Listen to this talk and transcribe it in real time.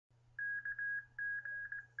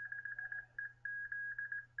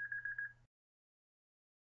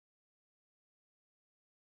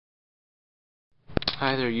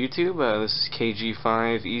Hi there YouTube, this is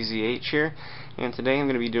KG5EZH here, and today I'm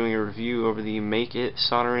going to be doing a review over the Make It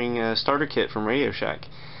Soldering Starter Kit from Radio Shack.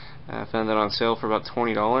 I found that on sale for about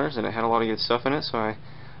 $20, and it had a lot of good stuff in it, so I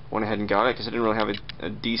went ahead and got it because I didn't really have a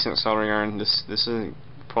decent soldering iron. This isn't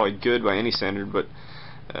probably good by any standard, but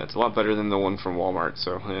it's a lot better than the one from Walmart,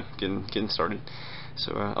 so getting started.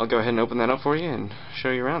 So I'll go ahead and open that up for you and show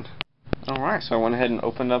you around. Alright, so I went ahead and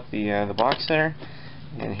opened up the box there.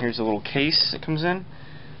 And here's a little case that comes in.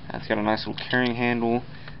 It's got a nice little carrying handle,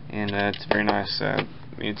 and it's very nice. I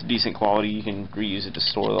mean, it's decent quality. You can reuse it to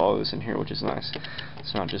store all this in here, which is nice.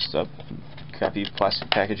 It's not just crappy plastic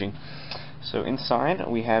packaging. So inside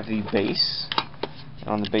we have the base.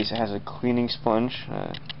 On the base it has a cleaning sponge,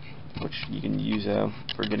 which you can use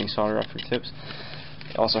for getting solder off your tips.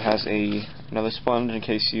 It also has another sponge in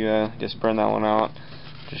case you just burn that one out.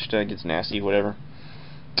 Just gets nasty, whatever.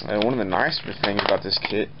 One of the nicer things about this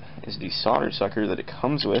kit is the solder sucker that it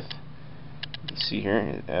comes with. You can see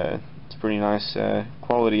here, it's pretty nice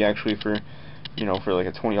quality actually for like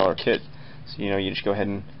a $20 kit. So you just go ahead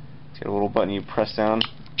and it's got a little button you press down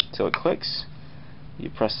until it clicks. You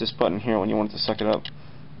press this button here when you want it to suck it up,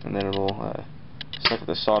 and then it'll suck up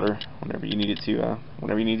the solder whenever you need it to,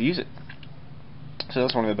 whenever you need to use it. So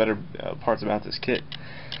that's one of the better parts about this kit.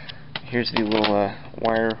 Here's the little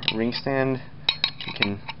wire ring stand. You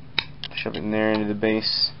can shove it in there into the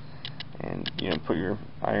base, and put your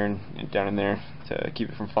iron down in there to keep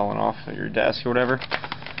it from falling off at your desk or whatever.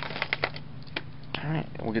 Alright,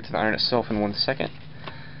 we'll get to the iron itself in 1 second.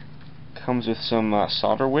 Comes with some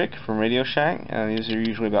solder wick from Radio Shack. These are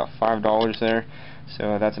usually about $5 there,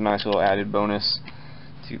 so that's a nice little added bonus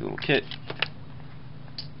to the little kit.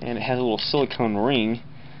 And it has a little silicone ring.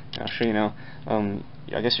 I'll show you now. I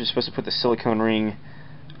guess you're supposed to put the silicone ring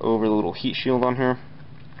over the little heat shield on here.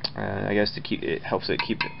 I guess to keep it helps it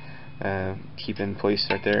keep in place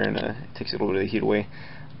right there, and it takes a little bit of the heat away.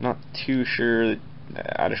 Not too sure.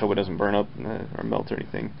 I just hope it doesn't burn up or melt or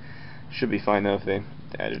anything. Should be fine though if they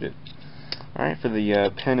added it. Alright, for the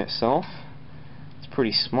pen itself, it's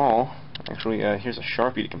pretty small. Actually, here's a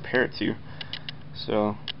Sharpie to compare it to.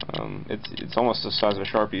 So it's almost the size of a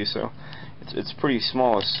Sharpie, so it's pretty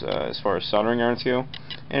small as far as soldering irons go,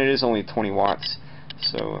 and it is only 20 watts.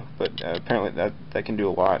 So, but apparently that can do a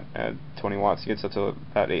lot. At 20 watts, it gets up to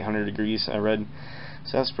about 800 degrees. I read,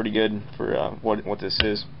 so that's pretty good for what this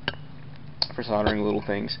is for soldering little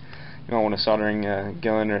things. You don't want a soldering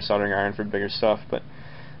gun or a soldering iron for bigger stuff. But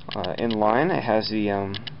in line, it has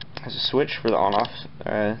a switch for the on-off.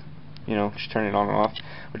 Just turn it on and off,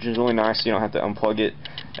 which is really nice. You don't have to unplug it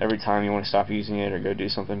every time you want to stop using it or go do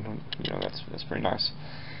something. That's pretty nice.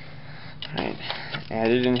 Alright,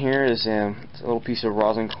 added in here is a little piece of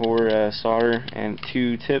rosin core solder and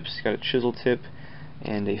 2 tips. It's got a chisel tip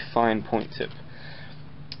and a fine point tip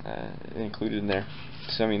included in there.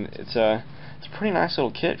 So I mean, it's a pretty nice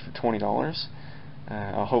little kit for $20.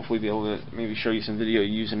 I'll hopefully be able to maybe show you some video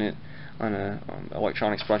using it on an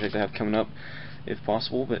electronics project I have coming up, if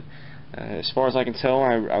possible. But as far as I can tell,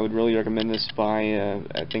 I would really recommend this buy.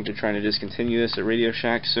 I think they're trying to discontinue this at Radio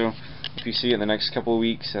Shack, so if you see it in the next couple of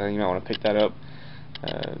weeks, you might want to pick that up.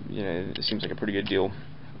 It seems like a pretty good deal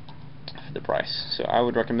for the price. So I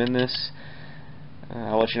would recommend this.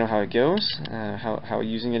 I'll let you know how it goes, how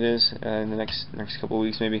using it is in the next couple of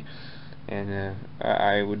weeks maybe. And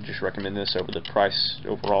I would just recommend this over the price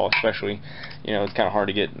overall, especially. It's kind of hard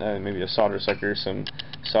to get maybe a solder sucker, some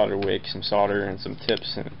solder wick, some solder, and some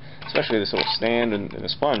tips, and especially this little stand and a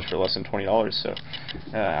sponge for less than $20. So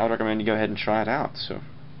I would recommend you go ahead and try it out. So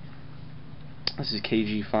this is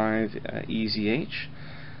KG5EZH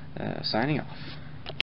signing off.